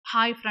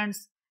Hi friends,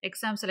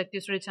 Exam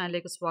Selective Study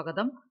channel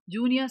Swagatham.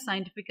 Junior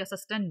Scientific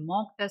Assistant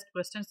Mock Test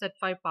Question Set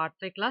 5 Part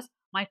 3 Class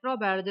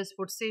Microbiologist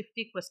Food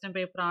Safety Question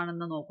Paper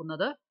ആണെന്ന്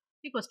നോക്കുന്നത്.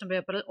 ഈ question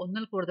പേപ്പറിൽ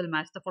ഒന്നിൽ കൂടുതൽ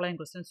match the following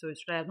questions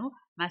ചോദിച്ചിട്ടായിരുന്നു.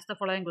 Match the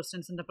following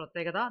ക്വസ്റ്റ്യൻസിന്റെ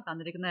പ്രത്യേകത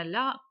തന്നിരിക്കുന്ന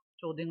എല്ലാ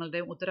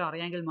ചോദ്യങ്ങളുടെയും ഉത്തരം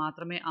അറിയാമെങ്കിൽ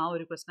മാത്രമേ ആ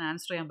ഒരു ക്വസ്റ്റ്യൻ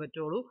ആൻസർ ചെയ്യാൻ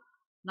പറ്റുള്ളൂ.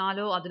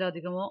 4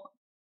 അതിലധികമോ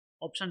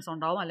ഓപ്ഷൻസ്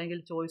ഉണ്ടാവും, അല്ലെങ്കിൽ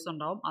ചോയ്സ്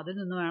ഉണ്ടാവും. അതിൽ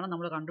നിന്ന് വേണം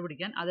നമ്മൾ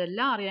കണ്ടുപിടിക്കാൻ.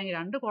 അതെല്ലാം അറിയാമെങ്കിൽ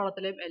 2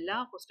 കോളത്തിലെയും എല്ലാ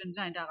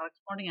ക്വസ്റ്റ്യൻസിനും അതിൻ്റെ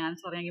കറസ്പോണ്ടിങ്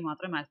ആൻസർ അറിയാമെങ്കിൽ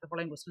മാത്രമേ മാച്ച് ദ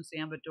ഫോളോയിങ് ക്വസ്റ്റ്യൻസ്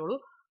ചെയ്യാൻ പറ്റുള്ളൂ.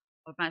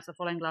 അപ്പോൾ മാച്ച് ദ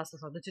ഫോളോയിങ് ക്ലാസ്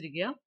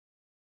ശ്രദ്ധിച്ചിരിക്കുക.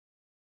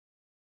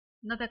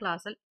 ഇന്നത്തെ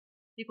ക്ലാസ്സിൽ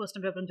ഈ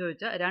ക്വസ്റ്റ്യൻ പേപ്പറിൽ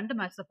ചോദിച്ച 2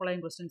 മാച്ച് ദ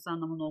ഫോളോയിങ് ക്വസ്റ്റ്യൻസ്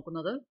ആണ് നമ്മൾ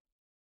നോക്കുന്നത്.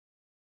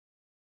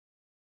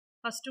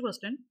 First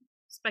question,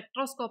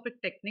 spectroscopic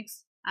techniques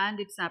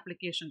and its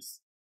applications.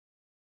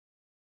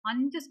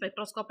 5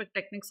 spectroscopic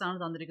techniques ആണ്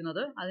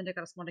തന്നിരിക്കുന്നത്. അതിൻ്റെ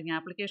കറസ്പോണ്ടിങ്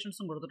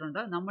ആപ്ലിക്കേഷൻസും കൊടുത്തിട്ടുണ്ട്.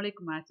 നമ്മൾ ഈ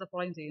മാച്ച് ദ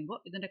ഫോളോയിങ് ചെയ്യുമ്പോൾ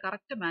ഇതിൻ്റെ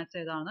കറക്റ്റ് മാച്ച്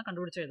ഏതാണെന്ന്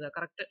കണ്ടുപിടിച്ച് എഴുതുക.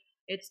 കറക്റ്റ്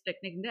ഏത്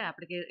ടെക്നിക്കിൻ്റെ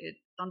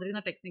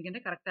തന്നിരിക്കുന്ന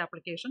ടെക്നിക്കിൻ്റെ കറക്റ്റ്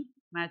ആപ്ലിക്കേഷൻ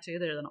മാച്ച്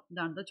ചെയ്ത് എഴുതണം.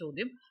 ഇതാണ്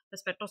ചോദ്യം.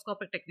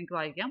 സ്പെക്ട്രോസ്കോപ്പിക് ടെക്നിക്ക്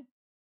വായിക്കാം.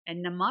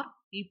 NMR,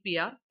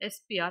 EPR,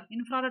 SPR,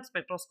 infrared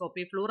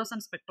spectroscopy,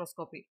 fluorescent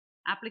spectroscopy.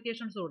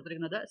 Applications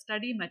കൊടുത്തിരിക്കുന്നത്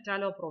study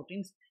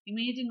മെറ്റാലോപ്രോട്ടീൻസ്,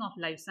 imaging of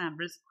life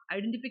samples,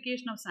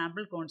 identification of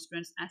sample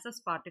constituents,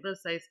 assess particle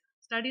size,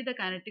 study the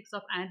kinetics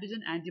of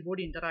antigen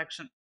antibody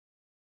interaction.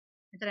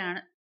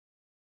 ഇത്രയാണ്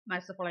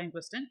match the following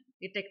question.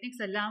 ഈ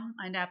techniques എല്ലാം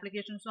അതിൻ്റെ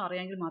ആപ്ലിക്കേഷൻസും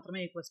അറിയാമെങ്കിൽ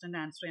മാത്രമേ ഈ ക്വസ്റ്റ്യൻ്റെ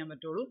answer ചെയ്യാൻ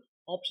പറ്റുള്ളൂ.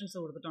 ഓപ്ഷൻസ്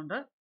കൊടുത്തിട്ടുണ്ട്.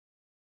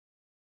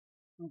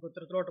 നമുക്ക്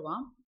ഉത്തരത്തിലോട്ട്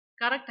പോകാം.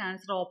 കറക്റ്റ്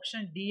ആൻസർ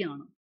ഓപ്ഷൻ ഡി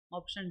ആണ്.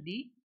 Option D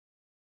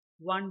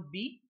 1B,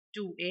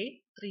 2A,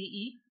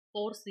 3E,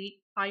 4C,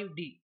 5D.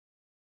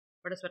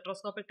 ഇവിടെ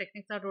സ്പെക്ട്രോസ്കോപ്പിക്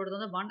ടെക്നിക്സ് ആയിട്ട്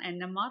കൊടുക്കുന്നത് 1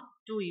 NMR,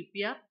 2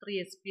 EPR, 3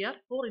 SPR,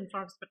 4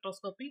 infrared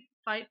spectroscopy,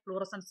 5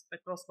 fluorescent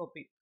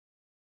spectroscopy.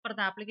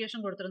 ഇപ്പോഴത്തെ ആപ്ലിക്കേഷൻ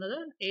കൊടുത്തിരുന്നത്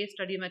A,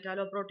 study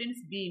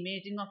മെറ്റാലോപ്രോട്ടീൻസ്, B,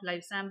 imaging of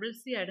life samples,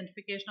 C,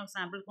 identification of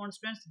sample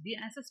constituents, D,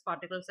 assess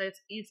particle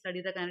size, E,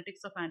 study the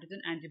kinetics of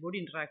antigen antibody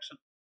interaction.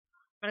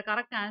 ഇവിടെ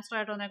correct answer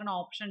ആയിട്ട് വന്നേക്കുന്ന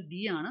option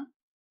D ആണ്.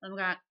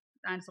 നമുക്ക്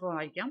answer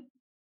വായിക്കാം.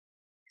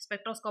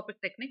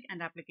 Spectroscopic technique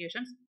and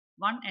applications.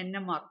 1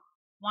 NMR,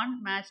 1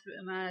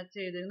 match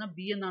ചെയ്തിരുന്ന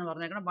B എന്നാണ്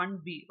പറഞ്ഞേക്കുന്നത്.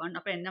 1B, 1.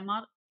 അപ്പോൾ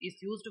NMR is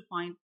use to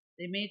find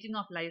the imaging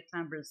of life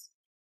samples.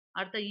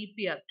 അടുത്ത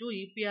EPR, 2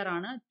 EPR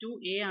ആണ്.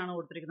 2A ആണ്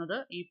കൊടുത്തിരിക്കുന്നത്.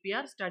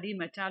 EPR study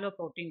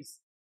മെറ്റാലോപ്രോട്ടീൻസ്.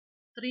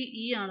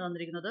 3E ആണ്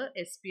തന്നിരിക്കുന്നത്.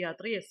 SPR,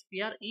 3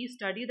 SPR, E,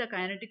 study the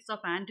kinetics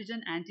of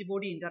antigen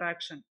antibody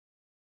interaction.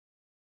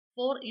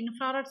 4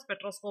 infrared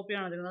spectroscopy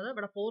ആണ് തന്നിരിക്കുന്നത്.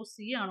 ഇവിടെ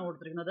 4C ആണ്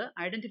കൊടുത്തിരിക്കുന്നത്.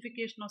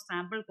 Identification of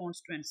sample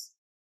constituents.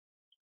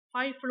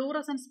 5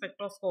 fluorescent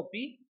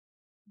spectroscopy.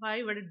 5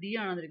 ഇവിടെ D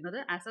ആണ് തന്നിരിക്കുന്നത്.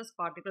 Assess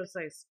particle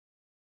size.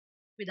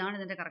 ഇതാണ്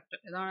ഇതിൻ്റെ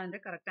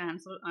കറക്റ്റ്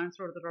ആൻസർ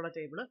കൊടുത്തിട്ടുള്ള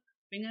ടേബിൾ.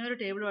 അപ്പം ഇങ്ങനെ ഒരു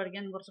ടേബിൾ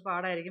പഠിക്കാൻ കുറച്ച്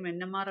പാടായിരിക്കും.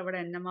 NMR ഇവിടെ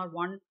NMR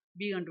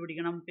 1B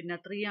കണ്ടുപിടിക്കണം, പിന്നെ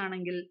 3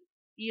 ആണെങ്കിൽ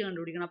E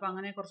കണ്ടുപിടിക്കണം. അപ്പോൾ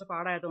അങ്ങനെ കുറച്ച്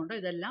പാടായതുകൊണ്ട്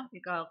ഇതെല്ലാം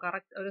ഈ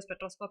കറക്റ്റ് ഒരു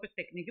സ്പെക്ട്രോസ്കോപ്പിക്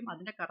ടെക്നിക്കും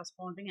അതിൻ്റെ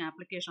കറസ്പോണ്ടിങ്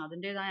ആപ്ലിക്കേഷൻ,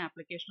 അതിൻ്റെതായ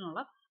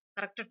ആപ്ലിക്കേഷനുള്ള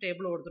കറക്റ്റ്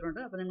ടേബിൾ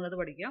കൊടുത്തിട്ടുണ്ട്. അപ്പോൾ നിങ്ങളത്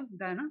പഠിക്കാം.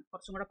 ഇതാണ്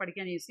കുറച്ചും കൂടെ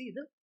പഠിക്കാൻ ഈസി.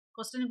 ഇത്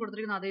ക്വസ്റ്റ്യൻ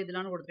കൊടുത്തിരിക്കുന്നത് അതേ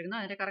ഇതിലാണ്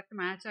കൊടുത്തിരിക്കുന്നത്. അതിൻ്റെ കറക്റ്റ്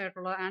മാച്ച്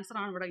ആയിട്ടുള്ള ആൻസർ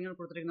ആണ് ഇവിടെ ഇങ്ങനെ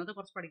കൊടുത്തിരിക്കുന്നത്.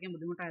 കുറച്ച് പഠിക്കാൻ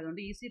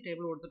ബുദ്ധിമുട്ടായതുകൊണ്ട് ഈസി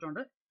ടേബിൾ കൊടുത്തിട്ടുണ്ട്.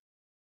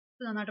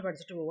 ഇത് നന്നായിട്ട്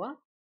പഠിച്ചിട്ട് പോവുക.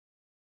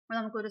 അപ്പോൾ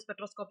നമുക്കൊരു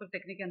സ്പെക്ട്രോസ്കോപ്പിക്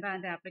ടെക്നിക്ക് എന്താ,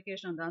 അതിൻ്റെ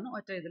ആപ്ലിക്കേഷൻ എന്താണെന്ന്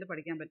ഒറ്റ ഇതിൽ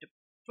പഠിക്കാൻ പറ്റും.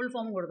 ഫുൾ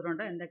ഫോം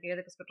കൊടുത്തിട്ടുണ്ട്.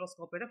 ഏതൊക്കെ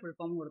സ്പെക്ട്രോസ്കോപ്പിയുടെ ഫുൾ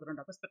ഫോം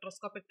കൊടുത്തിട്ടുണ്ട്. അപ്പോൾ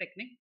സ്പെക്ട്രോസ്കോപ്പിക്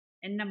ടെക്നിക്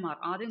NMR,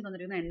 ആദ്യം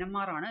തന്നിരിക്കുന്ന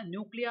NMR ആണ്.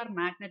 Nuclear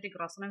magnetic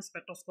resonance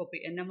spectroscopy.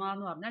 NMR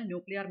എന്ന് പറഞ്ഞാൽ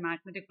ന്യൂക്ലിയർ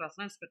മാഗ്നറ്റിക്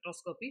റെസൊണൻസ്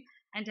സ്പെക്ട്രോസ്കോപ്പി.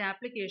 അതിൻ്റെ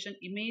application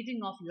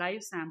imaging of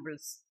live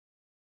samples.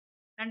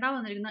 രണ്ടാമത്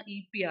വന്നിരിക്കുന്ന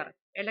EPR,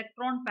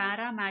 electron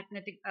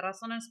paramagnetic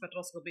resonance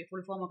spectroscopy.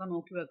 Full form ഒക്കെ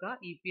നോക്കി വെക്കുക.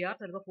 EPR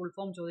ചിലപ്പോൾ ഫുൾ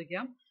ഫോം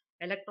ചോദിക്കാം.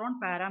 Electron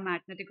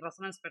paramagnetic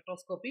resonance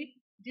spectroscopy.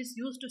 It is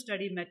use to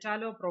study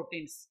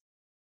മെറ്റാലോപ്രോട്ടീൻസ്.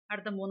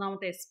 അടുത്ത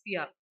മൂന്നാമത്തെ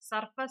SPR,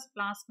 surface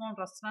plasmon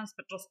resonance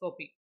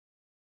spectroscopy.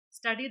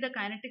 Study the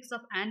kinetics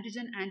of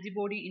antigen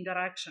antibody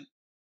interaction.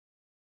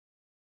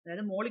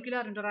 അതായത്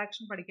molecular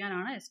interaction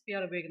പഠിക്കാനാണ്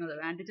SPR ഉപയോഗിക്കുന്നത്.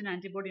 Antigen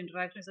antibody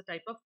interaction is A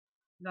type of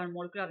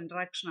molecular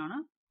interaction ആണ്.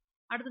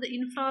 അടുത്തത്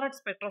infrared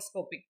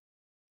spectroscopy.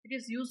 It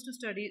is use to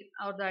study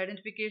the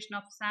identification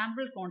of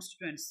sample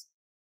constituents.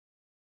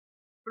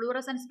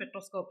 Fluorescent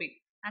spectroscopy,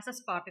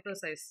 assess particle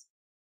size.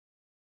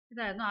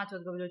 ഇതായിരുന്നു ആ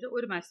ചോദ്യം ചോദിച്ച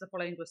ഒരു മാച്ച് ദ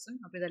ഫോളോയിങ് ക്വസ്റ്റ്യൻ.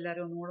 അപ്പോൾ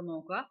ഇതെല്ലാവരും ഒന്നുകൂടെ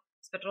നോക്കുക.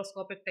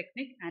 Spectroscopic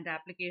technique and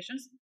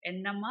applications.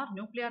 NMR,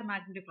 nuclear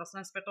magnetic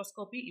resonance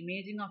spectroscopy,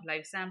 imaging of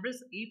life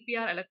samples.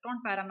 EPR, electron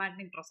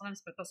paramagnetic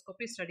resonance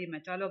spectroscopy, study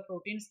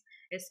മെറ്റാലോപ്രോട്ടീൻസ്.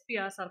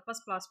 SPR,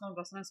 surface plasmon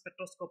resonance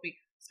spectroscopy,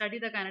 study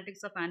the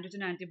kinetics of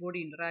antigen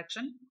antibody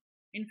interaction.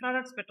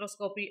 Infrared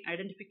spectroscopy,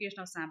 identification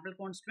of sample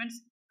constituents.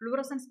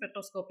 Fluorescent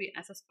spectroscopy,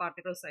 assess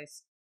particle size.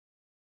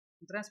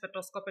 ഇത്രയും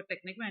spectroscopic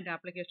ടെക്നിക്കും അതിൻ്റെ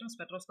application.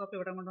 Spectroscopy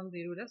ഇവിടെ കൊണ്ടൊന്നും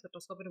തീരൂല.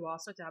 Spectroscopy ഒരു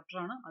vast chapter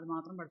ആണ്. അത്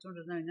മാത്രം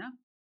പഠിച്ചുകൊണ്ടിരുന്നു കഴിഞ്ഞാൽ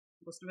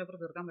ക്വസ്റ്റ്യൻ പേപ്പർ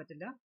തീർക്കാൻ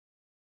പറ്റില്ല.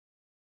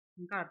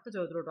 നമുക്ക് അടുത്ത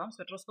ചോദ്യത്തിലോട്ട് പോകാം.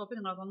 സ്പെക്ട്രോസ്കോപ്പി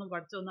നിങ്ങൾക്കൊന്ന്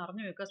ഒന്ന്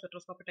അറിഞ്ഞു വെക്കുക.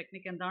 സ്പെക്ട്രോസ്കോപ്പിക്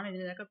ടെക്നിക്ക് എന്താണ്,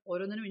 ഇതിനൊക്കെ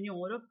ഓരോന്നിനും ഇനി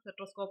ഓരോ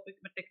സ്പെക്ട്രോസ്കോപ്പിക്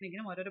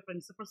ടെക്നിക്കിനും ഓരോരോ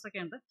പ്രിൻസിപ്പിൾസ്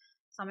ഒക്കെ ഉണ്ട്.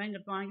 സമയം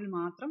കിട്ടുവാണെങ്കിൽ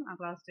മാത്രം ആ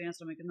ക്ലാസ് ചെയ്യാൻ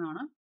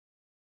ശ്രമിക്കുന്നതാണ്.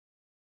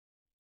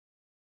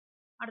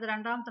 അടുത്ത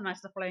രണ്ടാമത്തെ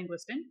match the following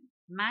question.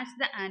 Match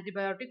the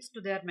antibiotics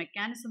to their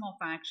mechanism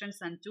of actions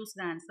and choose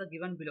the answer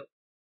given below.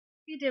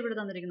 ഈ ടേബിൾ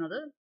തന്നിരിക്കുന്നത്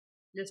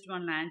list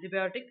 1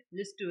 antibiotic,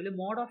 list 2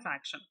 mode of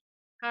action.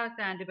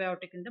 Correct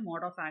ആൻറ്റിബയോട്ടിക്കിൻ്റെ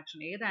mode of action,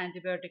 ഏത്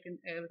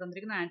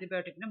തന്നിരിക്കുന്ന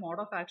ആൻറ്റിബയോട്ടിക്കിൻ്റെ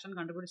മോഡ് ഓഫ് ആക്ഷൻ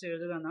കണ്ടുപിടിച്ച്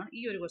എഴുതുക എന്നാണ്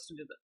ഈ ഒരു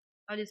question ഇത്.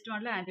 ആ ലിസ്റ്റ്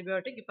 1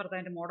 ആൻറ്റിബയോട്ടിക് ഇപ്പുറത്ത്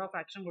അതിൻ്റെ മോഡ് ഓഫ്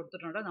ആക്ഷൻ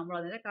കൊടുത്തിട്ടുണ്ട്. നമ്മൾ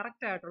അതിൻ്റെ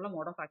കറക്റ്റ് ആയിട്ടുള്ള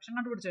മോഡ് ഓഫ് ആക്ഷൻ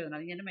കണ്ടുപിടിച്ച് എഴുതണം.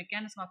 അല്ലെങ്കിൽ അതിൻ്റെ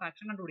മെക്കാനിസം ഓഫ്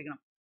ആക്ഷൻ കണ്ടുപിടിക്കണം.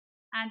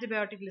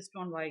 ആൻറ്റിബയോട്ടിക് ലിസ്റ്റ്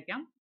 1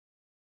 വായിക്കാം.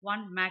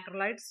 1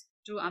 macrolides,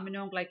 2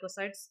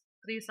 aminoglycosides,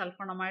 3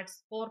 sulfonamides,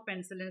 4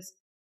 penicillins,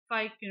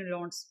 5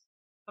 quinolones.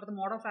 For the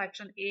mode of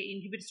action, A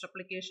inhibits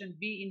replication,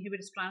 B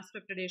inhibits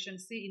transpeptidation,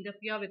 C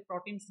interfere with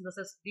protein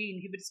synthesis, D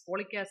inhibits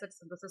folic acid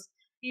synthesis,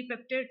 E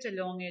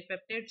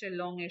peptide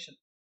elongation.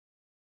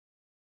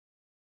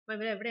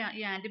 അപ്പോൾ എവിടെയാണ്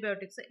ഈ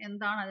antibiotics,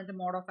 എന്താണ് അതിൻ്റെ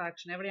mode of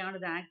action, എവിടെയാണ്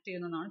ഇത് act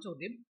ചെയ്യുന്നതെന്നാണ്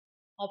ചോദ്യം.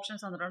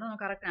 Options തന്നിട്ടുണ്ട്.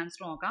 നമുക്ക് കറക്റ്റ്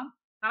ആൻസർ നോക്കാം.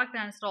 Correct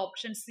answer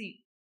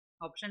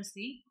option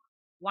C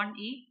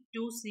 1E,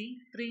 2C,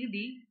 3D,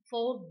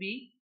 4B,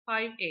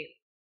 5A.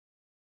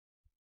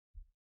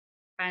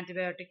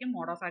 ആൻറ്റിബയോട്ടിക്കും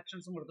mode of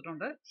ആക്ഷൻസും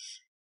കൊടുത്തിട്ടുണ്ട്.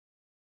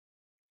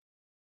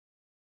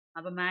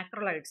 അപ്പോൾ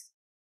മാക്രോലൈഡ്സ്,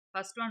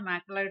 ഫസ്റ്റ് 1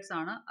 മാക്രോലൈഡ്സ്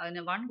ആണ്.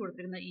 അതിന് 1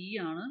 കൊടുത്തിരിക്കുന്ന E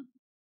ആണ്.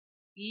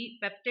 ഈ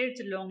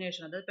പെപ്റ്റൈഡ്സ്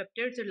ഇലോങ്ങേഷൻ, അതായത്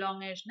പെപ്റ്റൈഡ്സ്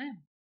ഇലോങ്ങേഷനെ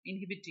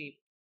ഇൻഹിബിറ്റ് ചെയ്യും.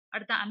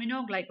 അടുത്ത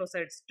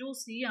അമിനോഗ്ലൈക്കോസൈഡ്സ്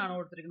 2C ആണ്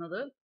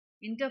കൊടുത്തിരിക്കുന്നത്.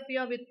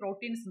 Interfere with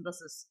protein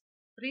synthesis.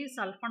 3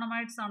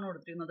 സൾഫണമൈഡ്സ് ആണ്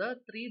കൊടുത്തിരിക്കുന്നത്.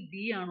 3D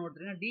ആണ്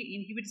കൊടുത്തിരിക്കുന്നത്. D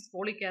inhibits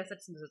folic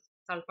acid synthesis.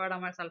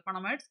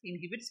 സൾഫണമൈഡ്സ്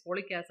inhibits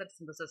folic acid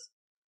synthesis.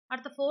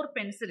 അടുത്ത 4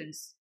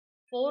 പെൻസിലിൻസ്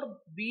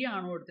 4B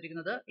ആണ്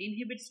കൊടുത്തിരിക്കുന്നത്.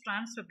 ഇൻഹിബിറ്റ്സ്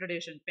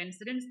ട്രാൻസ്പെപ്റ്റിഡേഷൻ.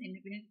 പെൻസിലിൻസ്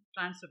ഇൻഹിബിറ്റ്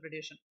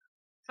ട്രാൻസ്പെപ്റ്റിഡേഷൻ.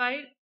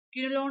 5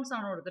 ക്വിനോലോൺസ്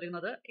ആണ്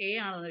കൊടുത്തിരിക്കുന്നത്. A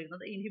ആണ്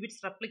തന്നിരിക്കുന്നത്.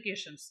 ഇൻഹിബിറ്റ്സ്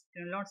റെപ്ലിക്കേഷൻസ്.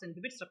 ക്വിനോലോൺസ്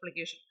inhibits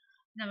replication.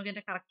 നമുക്ക്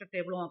ഇതിൻ്റെ കറക്റ്റ്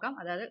ടേബിൾ നോക്കാം.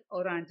 അതായത്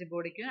ഓരോ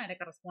ആൻറ്റിബോഡിക്ക് അതിൻ്റെ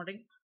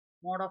കറസ്പോണ്ടിങ്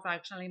മോഡ് ഓഫ്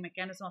ആക്ഷൻ അല്ലെങ്കിൽ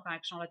മെക്കാനിസം ഓഫ്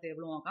ആക്ഷൻ ഉള്ള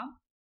ടേബിൾ നോക്കാം.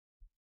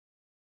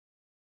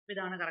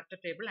 ഇതാണ് correct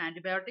table.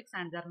 Antibiotics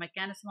and there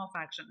mechanism of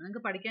action.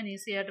 നിങ്ങൾക്ക് പഠിക്കാൻ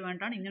ഈസി ആയിട്ട്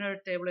വേണ്ടിയിട്ടാണ് ഇങ്ങനെ ഒരു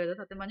ടേബിൾ ചെയ്തത്.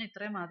 സത്യം പറഞ്ഞാൽ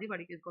ഇത്രയും മതി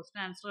പഠിക്കുക. ക്വസ്റ്റ്യൻ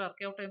ആൻസർ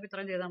വർക്ക് ഔട്ട് ചെയ്യുമ്പോൾ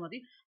ഇത്രയും ചെയ്താൽ മതി.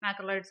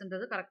 മാക്രോലൈഡ്സിൻ്റെ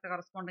കറക്റ്റ്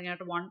കറസ്പോണ്ടിങ്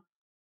ആയിട്ട്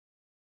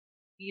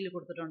 1E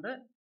കൊടുത്തിട്ടുണ്ട്.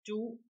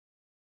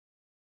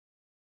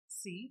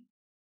 2C,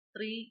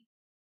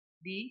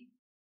 3D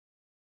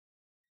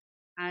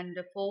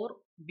and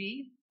 4B,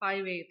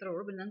 5A. ഇത്രേ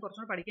ഉള്ളൂ. പിന്നെ നിങ്ങൾക്ക്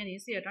കുറച്ചുകൂടി പഠിക്കാൻ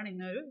ഈസി ആയിട്ടാണ്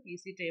ഇങ്ങനെ ഒരു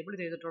ഈസി ടേബിൾ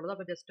ചെയ്തിട്ടുള്ളത്.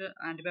 അപ്പോൾ ജസ്റ്റ്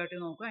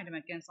ആൻറ്റിബയോട്ടിക് നോക്കുക, അതിൻ്റെ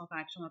മെക്കാനിസം ഓഫ്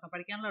ആക്ഷൻ നോക്കാം.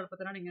 പഠിക്കാനുള്ള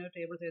എളുപ്പത്തിലാണ് ഇങ്ങനെ ഒരു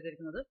ടേബിൾ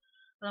ചെയ്തിരിക്കുന്നത്.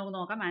 അപ്പോൾ നമുക്ക്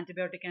നോക്കാം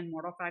antibiotic and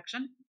mode of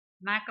action.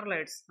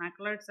 മാക്രോലൈഡ്സ്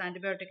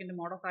ആൻറ്റിബയോട്ടിക്കിൻ്റെ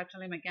mode of action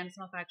അല്ലെങ്കിൽ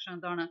മെക്കാനിസം ഓഫ് ആക്ഷൻ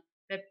എന്താണ്?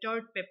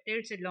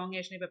 Peptides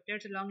elongation. ഈ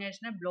പെപ്റ്റൈഡ്സ്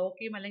ഇലോങ്ങേഷനെ ബ്ലോക്ക്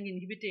ചെയ്യും അല്ലെങ്കിൽ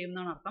ഇൻഹിബിറ്റ്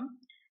ചെയ്യുന്നതാണ് അർത്ഥം.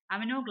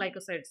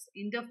 Aminoglycosides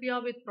interfere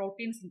with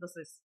protein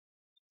synthesis.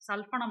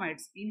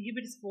 സൾഫണമൈഡ്സ്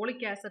inhibits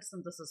folic acid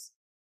synthesis.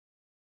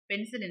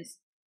 പെൻസിലിൻസ്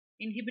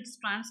inhibits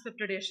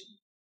ട്രാൻസ്പെപ്റ്റിഡേഷൻ.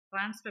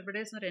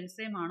 Transpeptidase ഒരു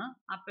എൻസൈമാണ്.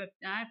 ആ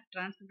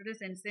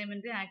ട്രാൻസ്പെപ്റ്റിഡേസ്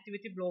എൻസൈമിൻ്റെ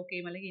ആക്ടിവിറ്റി ബ്ലോക്ക്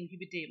ചെയ്യും അല്ലെങ്കിൽ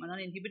ഇൻഹിബിറ്റ് ചെയ്യും.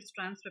 അതാണ് ഇൻഹിബിറ്റ്സ്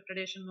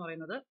ട്രാൻസ്പെപ്റ്റിഡേഷൻ എന്ന്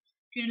പറയുന്നത്.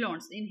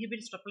 ക്വിനോലോൺസ്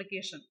ഇൻഹിബിറ്റ്സ്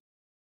റെപ്ലിക്കേഷൻ.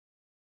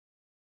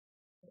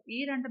 ഈ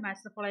 2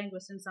 മാച്ച് ദ ഫോളോയിങ്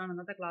ക്വസ്റ്റ്യൻസ് ആണ്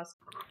ഇന്നത്തെ class.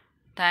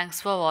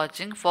 Thanks for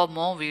watching. For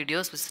more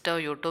videos visit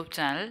our YouTube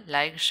channel.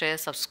 Like, share,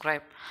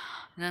 subscribe.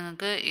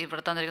 നിങ്ങൾക്ക്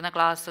ഇവിടെ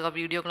തന്നിരിക്കുന്ന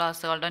വീഡിയോ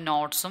ക്ലാസ്സുകളുടെ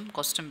നോട്ട്സും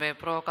ക്വസ്റ്റ്യൻ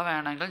പേപ്പറും ഒക്കെ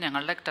വേണമെങ്കിൽ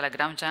ഞങ്ങളുടെ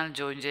ടെലഗ്രാം ചാനൽ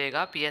ജോയിൻ ചെയ്യുക.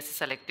 PSC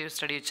സെലക്റ്റീവ്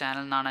സ്റ്റഡി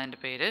ചാനൽ എന്നാണ് അതിൻ്റെ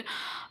പേര്.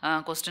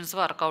 ക്വസ്റ്റ്യൻസ്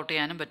വർക്കൗട്ട്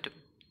ചെയ്യാനും പറ്റും.